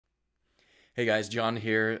Hey guys, John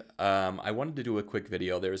here. I wanted to do a quick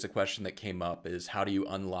video. There was a question that came up is how do you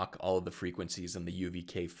unlock all of the frequencies in the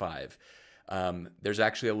UV-K5? There's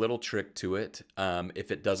actually a little trick to it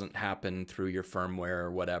if it doesn't happen through your firmware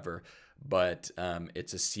or whatever, but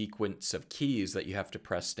it's a sequence of keys that you have to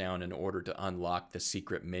press down in order to unlock the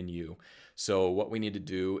secret menu. So what we need to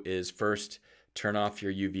do is first turn off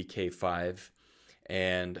your UV-K5,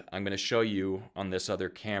 and I'm going to show you on this other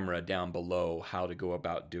camera down below how to go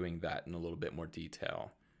about doing that in a little bit more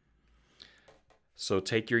detail. So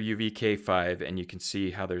take your UV-K5 and you can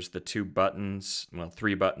see how there's the two buttons, well,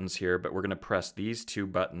 three buttons here, but we're going to press these two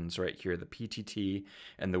buttons right here, the PTT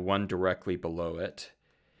and the one directly below it.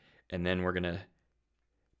 And then we're going to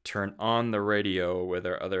turn on the radio with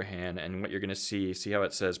our other hand, and what you're going to see how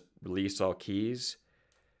it says release all keys?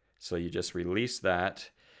 So you just release that,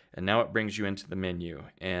 and now it brings you into the menu.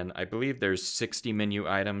 And I believe there's 60 menu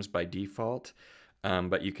items by default,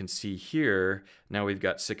 but you can see here, now we've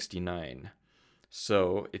got 69.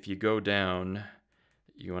 So if you go down,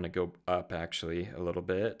 you want to go up actually a little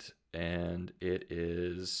bit, and it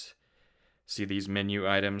is, see these menu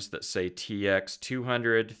items that say TX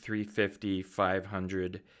 200, 350,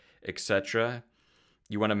 500, etc.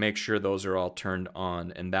 You want to make sure those are all turned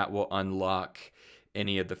on, and that will unlock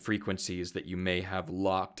any of the frequencies that you may have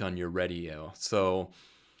locked on your radio. So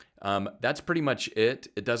that's pretty much it.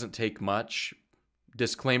 It doesn't take much.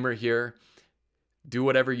 Disclaimer here, do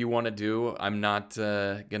whatever you want to do. I'm not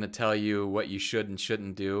going to tell you what you should and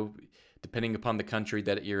shouldn't do. Depending upon the country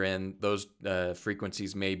that you're in, those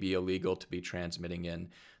frequencies may be illegal to be transmitting in.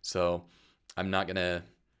 So I'm not going to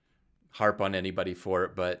harp on anybody for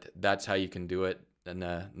it, but that's how you can do it. And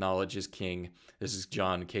knowledge is king. This is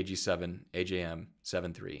John, KG7, AJM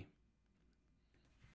 73.